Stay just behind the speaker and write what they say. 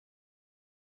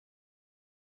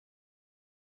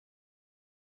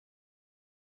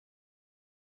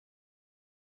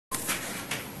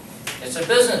It's a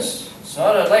business. It's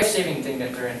not a life-saving thing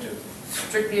that they're into. It's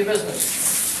strictly a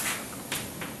business.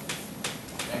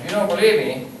 And if you don't believe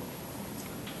me,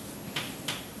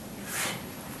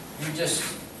 you just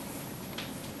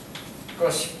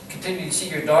go continue to see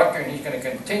your doctor, and he's going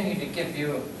to continue to give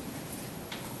you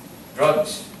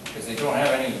drugs because they don't have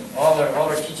any. All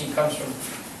their teaching comes from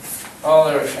all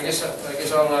their. I guess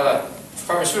all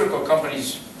pharmaceutical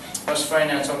companies must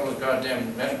finance all those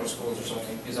goddamn medical schools or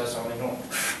something because that's all they know.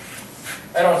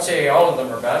 I don't say all of them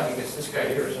are bad because this guy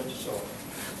here isn't. So.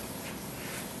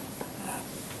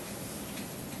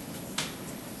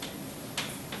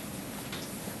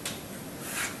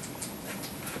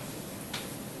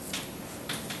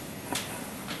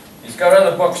 He's got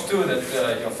other books too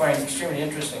that you'll find extremely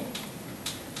interesting.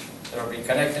 That'll be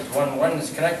connected. One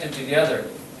is connected to the other.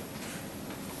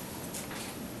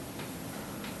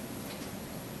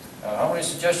 How many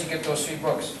suggest you get those 3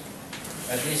 books?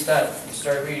 At least that. You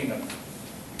start reading them.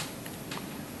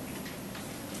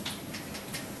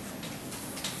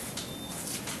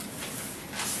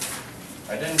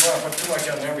 I didn't put too much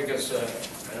on there because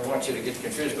I don't want you to get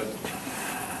confused, but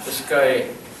this guy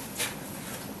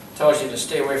tells you to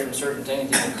stay away from certain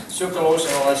things. Sucralose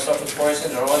and all that stuff is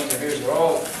poison, and all interferes. They're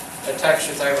all attacks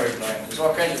your thyroid gland. There's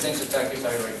all kinds of things that attack your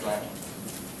thyroid gland.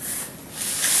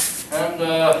 And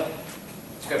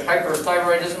it's got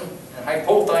hyperthyroidism and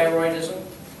hypothyroidism.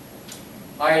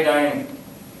 Iodine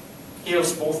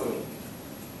heals both of them.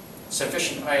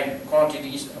 Sufficient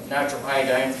quantities of natural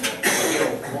iodine to heal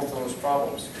both of those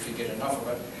problems if you get enough of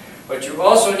it. But you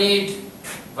also need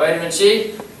vitamin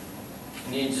C,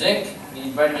 you need zinc, you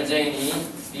need vitamins A and E,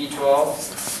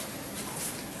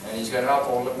 B12, and he's got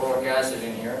alpha-lipoic acid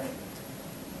in here.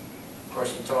 Of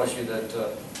course, he tells you that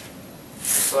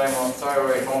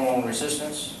thyroid hormone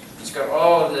resistance. He's got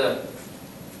all of the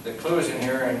clues in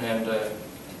here and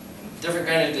different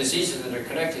kinds of diseases that are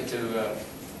connected to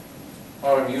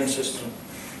autoimmune system,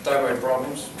 thyroid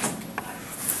problems.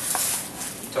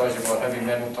 It tells you about heavy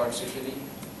metal toxicity,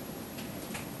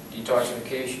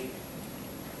 detoxification.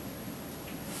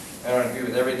 I don't agree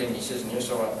with everything he says in here,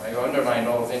 so I underlined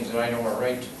all the things that I know are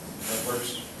right. That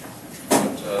works.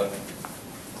 But,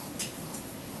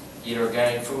 eat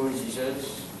organic foods, he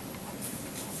says.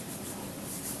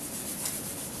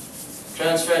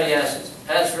 Trans fatty acids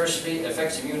adversely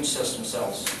affects immune system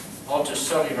cells. Alters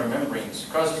cellular membranes,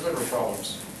 causes liver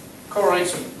problems,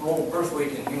 correlates with low birth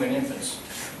weight in human infants,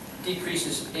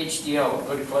 decreases HDL,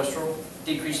 good cholesterol,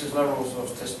 decreases levels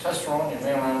of testosterone in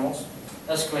male animals,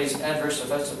 escalates adverse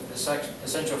effects of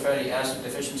essential fatty acid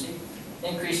deficiency,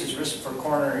 increases risk for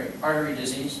coronary artery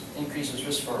disease, increases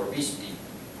risk for obesity,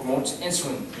 promotes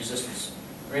insulin resistance,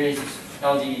 raises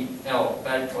LDL,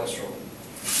 bad cholesterol.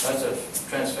 That's a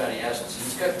trans fatty acids.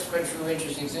 He's got quite a few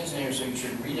interesting things in here, so you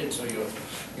should read it so you'll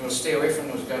stay away from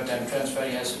those goddamn trans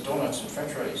fatty acid donuts and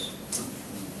french fries.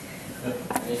 And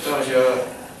he tells you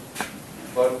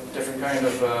about different kind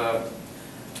of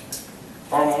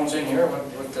hormones in here.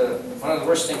 One of the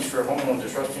worst things for hormone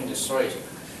disruption is soy.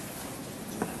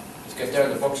 He's got there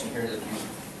the books in here that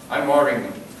I'm ordering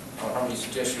them. How many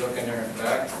suggest you look in there in the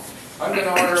back? I'm going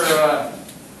to order,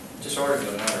 just ordered them,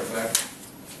 as a matter of fact.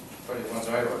 Probably the ones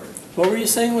I ordered. What were you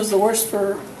saying was the worst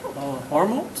for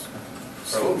hormones?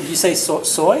 So, did you say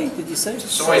soy? Did you say?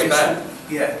 Soy is bad.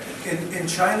 Yeah. In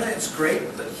China it's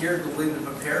great, but here the way to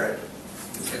prepare it,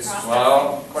 it's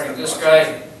well, according to this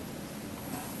guy,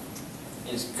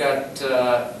 he's got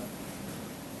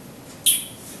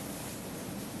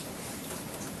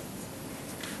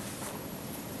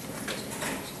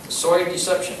soy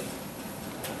deception,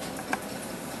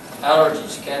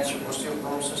 allergies, cancer,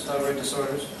 osteoporosis, thyroid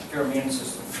disorders, your immune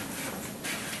system.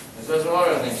 There's a lot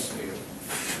of things to you.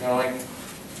 You know, like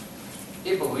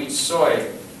people who eat soy,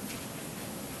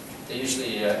 they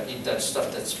usually eat that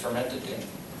stuff that's fermented in.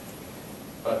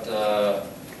 But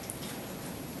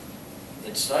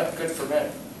it's not good for men.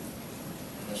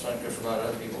 And it's not good for a lot of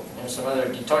other people. And some other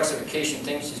detoxification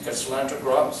things. He's got cilantro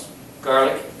drops,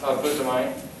 garlic,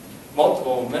 glutamine,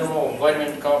 multiple mineral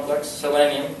vitamin complex,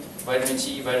 selenium, vitamin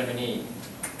C, vitamin E.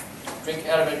 Drink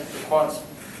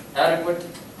adequate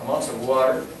amounts of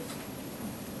water.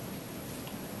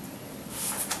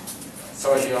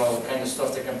 Tells you all the kind of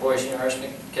stuff that can poison you,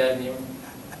 arsenic, cadmium.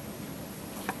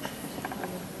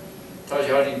 Tells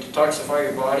you how to detoxify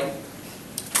your body.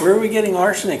 Where are we getting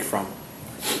arsenic from?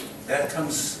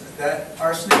 that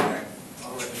arsenic.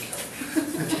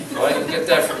 Well, I can get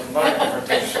that from a lot of different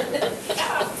things.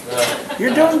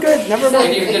 You're doing good. Never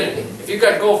mind. If you've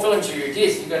got gold fillings in your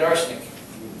teeth, you've got arsenic.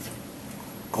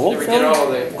 Gold Never fillings? get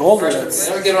all the Gold.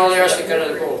 never get all the arsenic out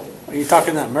of the gold. Are you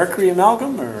talking that mercury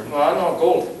amalgam or? Well, I know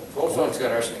gold. Gold fillings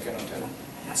got arsenic in them too.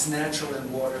 It's natural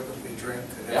in water that we drink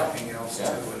and Yeah, everything else too,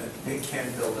 yeah. and it can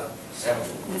build up. Yeah.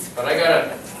 But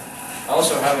I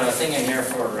also have a thing in here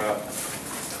for,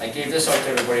 I gave this out to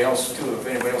everybody else too. If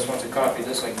anybody else wants a copy of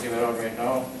this, I can give it out right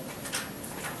now.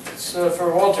 It's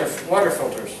for water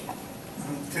filters.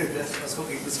 That's what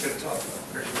we was going to talk about.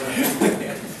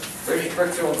 British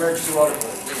Brookfield emergency water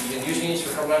filters. They've been using these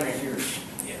for a couple hundred years.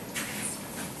 Yeah.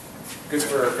 Good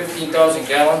for 15,000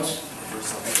 gallons.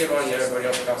 I give all you, everybody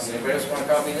else a copy. Anybody else want a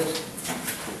copy of this?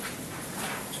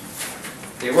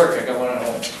 They work. I got one at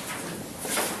home.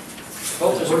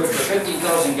 Filters are good for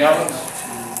 15,000 gallons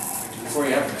before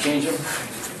you have to change them.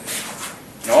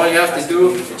 And all you have to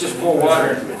do is just pour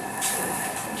water into it.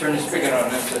 And turn the spigot on,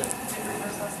 that's it.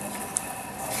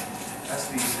 That's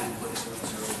the input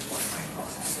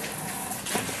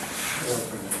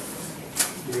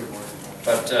 001.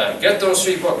 But get those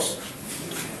 3 books.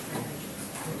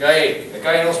 The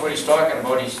guy knows what he's talking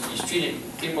about. He's treated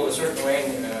people a certain way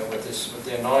with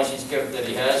the knowledge that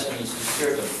he has, and he's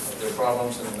cured them of their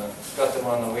problems and got them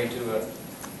on the way to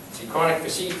chronic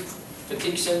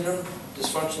fatigue syndrome,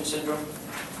 dysfunction syndrome.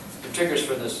 The triggers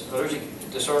for this: allergic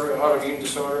disorder, autoimmune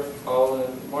disorder, all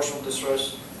emotional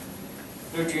distress,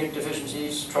 nutrient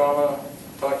deficiencies, trauma,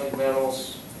 toxic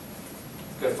metals.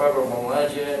 Got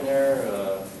fibromyalgia in there.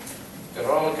 Got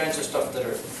all kinds of stuff that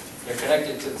they're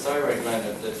connected to the thyroid gland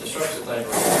that disrupts the thyroid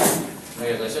gland.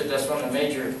 As I said, that's one of the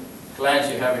major glands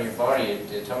you have in your body.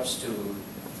 It helps to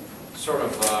sort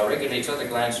of regulates other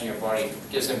glands in your body,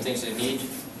 gives them things they need to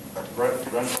run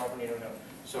properly.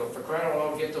 So for crying out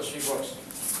loud, get those 3 books.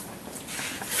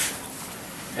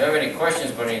 If you have any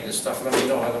questions about any of this stuff, let me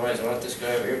know. Otherwise, I'll let this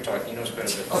guy over here talk. He knows quite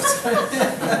a bit.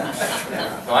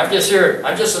 No, I'm just here.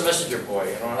 I'm just a messenger boy.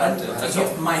 You know. That's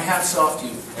all. My hat's off to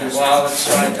you. Well, that's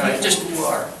what I just. Who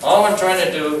are. All I'm trying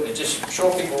to do is just show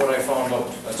people what I found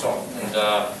out. That's all.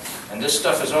 And this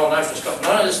stuff is all natural stuff.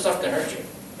 None of this stuff can hurt you.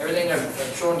 Everything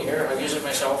I've shown you here, I've used it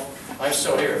myself. I'm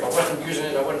still here. If I wasn't using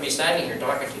it, I wouldn't be standing here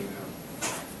talking to you.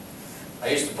 I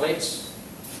used the plates.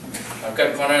 I've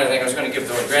got one other thing I was going to give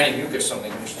to Granny Mucus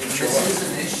something. Which didn't show This up. is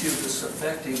an issue that's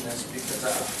affecting us because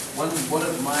one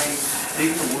of my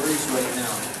bigger worries right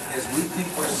now is we think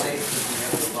we're safe because we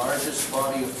have the largest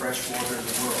body of fresh water in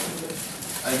the world.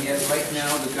 And yet right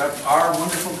now our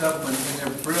wonderful government in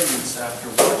their brilliance after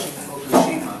watching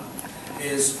Fukushima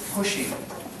is pushing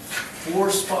 4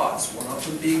 spots, one of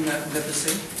them being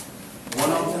magnificent,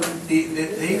 one of them,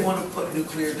 they want to put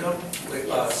nuclear dump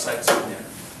sites in there.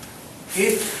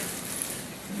 If,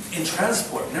 in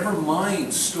transport, never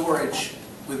mind storage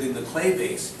within the clay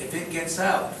base, if it gets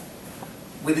out,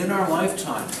 within our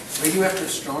lifetime, radioactive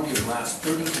strontium lasts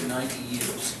 30 to 90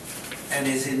 years and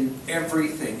is in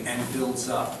everything and builds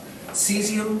up.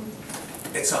 Cesium,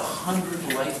 it's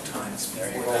 100 lifetimes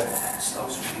before that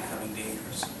stops from becoming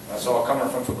dangerous. That's all coming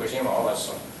from Fukushima, all that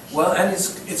stuff. Well, and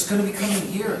it's going to be coming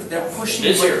here. They're pushing.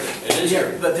 It is here. It is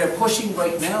here. But they're pushing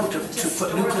right now to put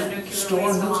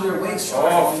store nuclear waste. Oh,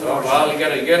 well, you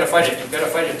gotta fight it. You gotta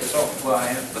fight it this own. Well, I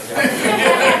am.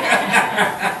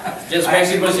 Just make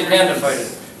people as you can to fight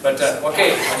it. But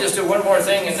okay, I'll just do one more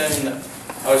thing, and then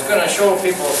I was going to show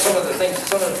people some of the things,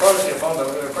 some of the products I found that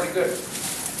were pretty good.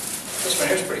 This one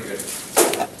here's pretty good.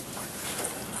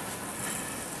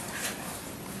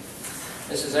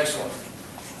 This is excellent.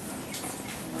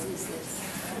 What is this?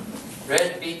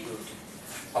 Red beetroot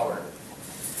powder.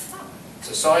 It's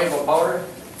a soluble powder.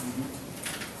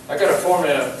 I got a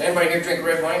formula. Anybody here drink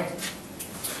red wine?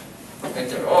 Okay,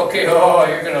 oh,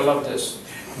 you're going to love this.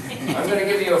 I'm going to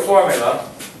give you a formula,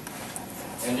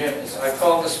 and I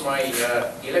call this my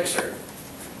elixir.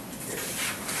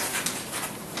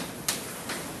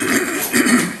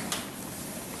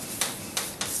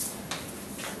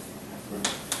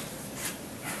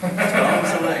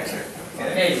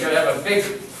 Okay, you're going to have a big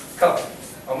cup,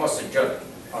 almost a jug.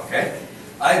 Okay.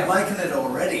 I liken it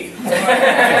already. I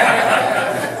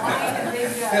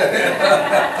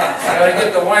gotta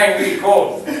get the wine really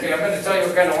cold. Okay, I'm gonna tell you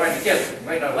what kind of wine to get. You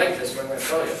might not like this, but I'm gonna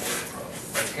tell you.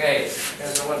 Okay,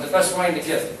 here's the best wine to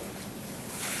get.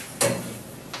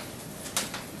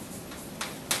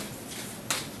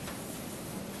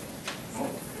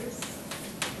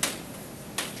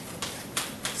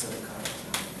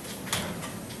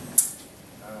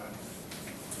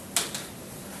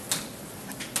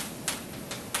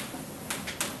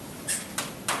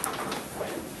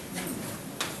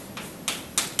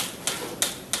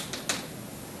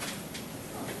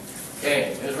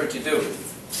 Okay, here's what you do.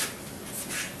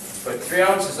 Put 3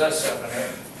 ounces of that stuff in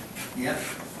here. Yeah.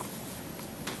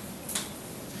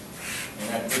 In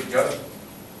that big jug.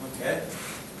 Okay.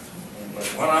 And put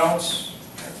 1 ounce.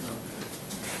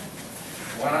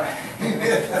 1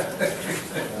 ounce.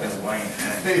 Wine.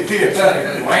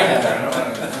 Wine in there, I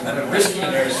don't know. Whiskey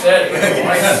in there instead.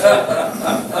 Wine.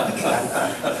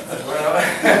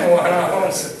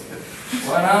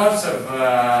 1 ounce of,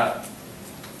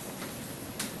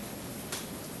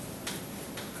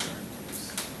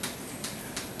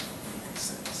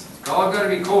 it's all gotta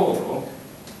be cold, though.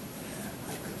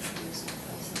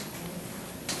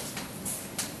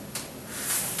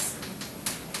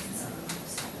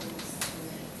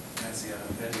 That's the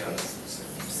other video.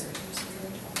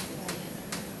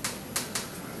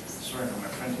 Sorry for my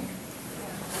printing.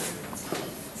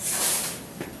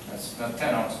 That's not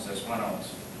 10 ounces, that's 1 ounce.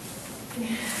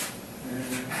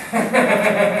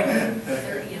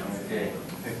 30 ounces. Okay.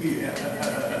 Yeah.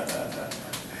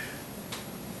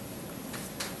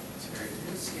 Cherry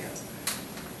juice, yeah.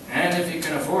 And if you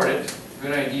can afford it,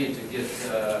 good idea to get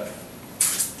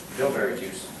bilberry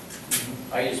juice.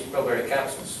 I use bilberry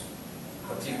capsules.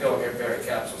 I'll take bilberry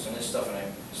capsules and this stuff and I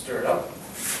stir it up.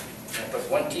 And I put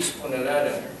 1 teaspoon of that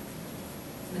in there.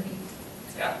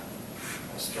 Yeah.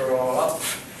 I stir it all up.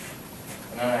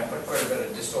 And then I put quite a bit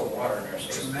of distilled water in there. So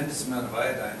it's, Tremendous amount of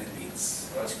iodine in beets.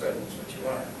 that's good, that's what you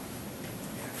want.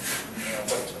 And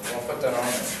I'll put that on there, 1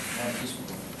 teaspoon.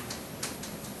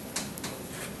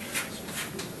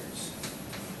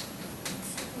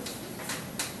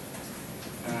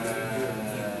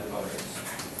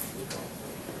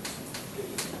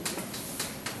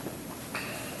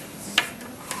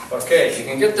 Okay, you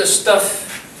can get this stuff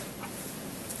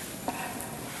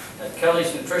at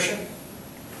Kelly's Nutrition.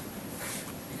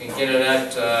 You can get it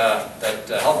at that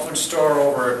health food store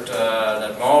over at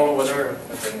that mall over there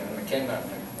at the McKenna,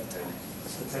 at the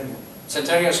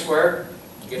Centennial Square.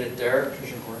 Get it there.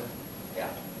 Yeah.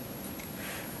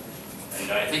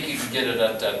 And I think you can get it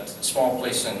at that small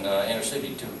place in inner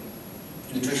city too.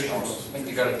 Nutrition House. I think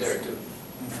you got it there too.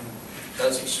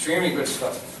 That's extremely good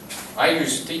stuff. I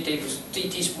use 3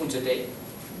 teaspoons a day.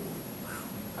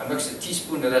 I mix a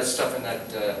teaspoon of that stuff in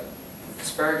that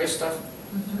asparagus stuff,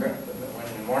 one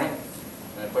in the morning,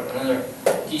 and I put another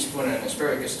teaspoon in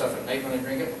asparagus stuff at night when I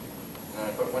drink it, and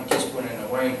I put 1 teaspoon in the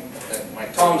wine, my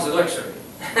Tom's Elixir.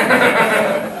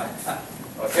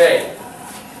 Okay,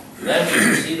 then you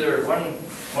use either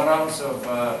 1 ounce of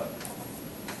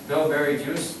bilberry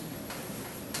juice,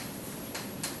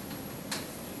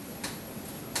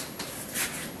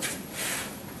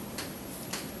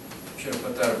 should have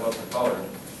put that above the powder.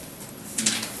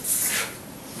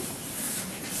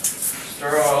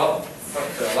 Stir all up,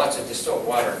 put lots of distilled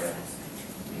water in there.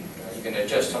 You can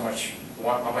adjust how much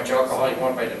alcohol you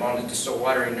want by the amount of distilled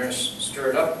water in there, stir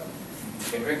it up.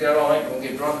 You can drink that all night, you won't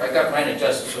get drunk. I got mine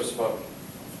adjusted so it's about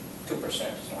 2%,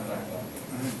 something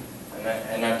like that.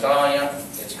 And I'm telling you,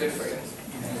 it's good for you.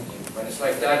 When it's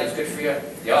like that, it's good for you.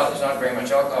 There's not very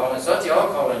much alcohol. It's not the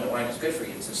alcohol in the wine that's good for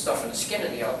you. It's the stuff in the skin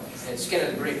of the skin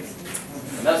of the grape.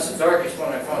 And that's the darkest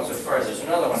one I found so far. There's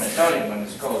another one, Italian one,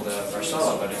 it's called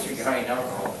Marsala, but it's high in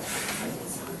alcohol.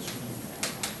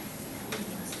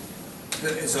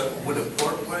 Would a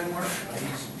port wine work?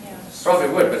 Probably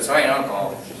would, but it's high in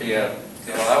alcohol. I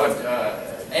would.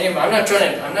 I'm not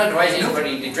advising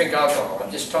anybody to drink alcohol.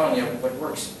 I'm just telling you what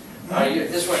works.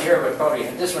 This one here is probably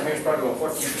about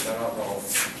 14% alcohol.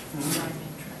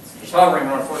 It's hovering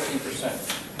around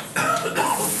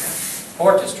 14%.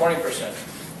 Port is 20%.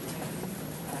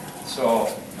 So,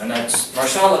 and that's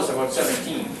Marsala is about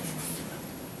 17.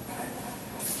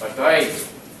 But I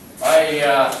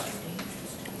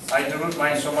dilute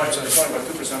mine so much that it's only about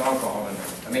 2% alcohol in there.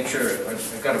 I make sure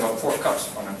I've got about 4 cups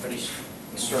when I'm finished.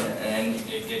 And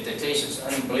the taste is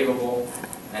unbelievable,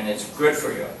 and it's good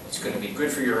for you. It's going to be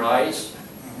good for your eyes.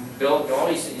 Build all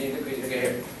these things. Look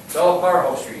here. It's all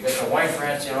powerhouse for you. You got the wine for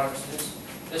antioxidants.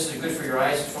 This is good for your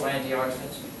eyes. It's full of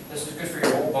antioxidants. This is good for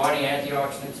your whole body,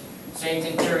 antioxidants. Same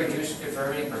thing, cherry juice, good for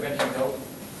everything, preventing gout.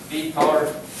 Beet powder,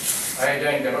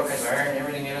 iodine, got all kinds of iron,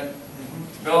 everything in it.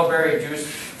 Bilberry juice,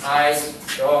 eyes,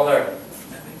 they're all there.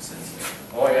 That makes sense.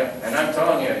 Oh yeah, and I'm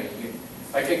telling you,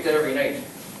 I take that every night.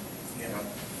 You know,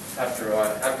 after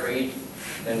I eat,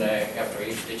 then after I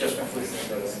eat, they just my food.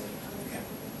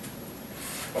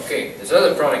 Okay, there's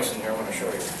other products in here I want to show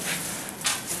you.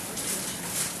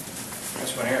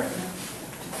 This one here.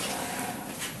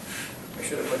 I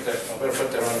should have put that. I better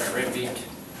put that on there.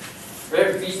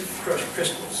 Red beet crushed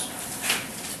crystals.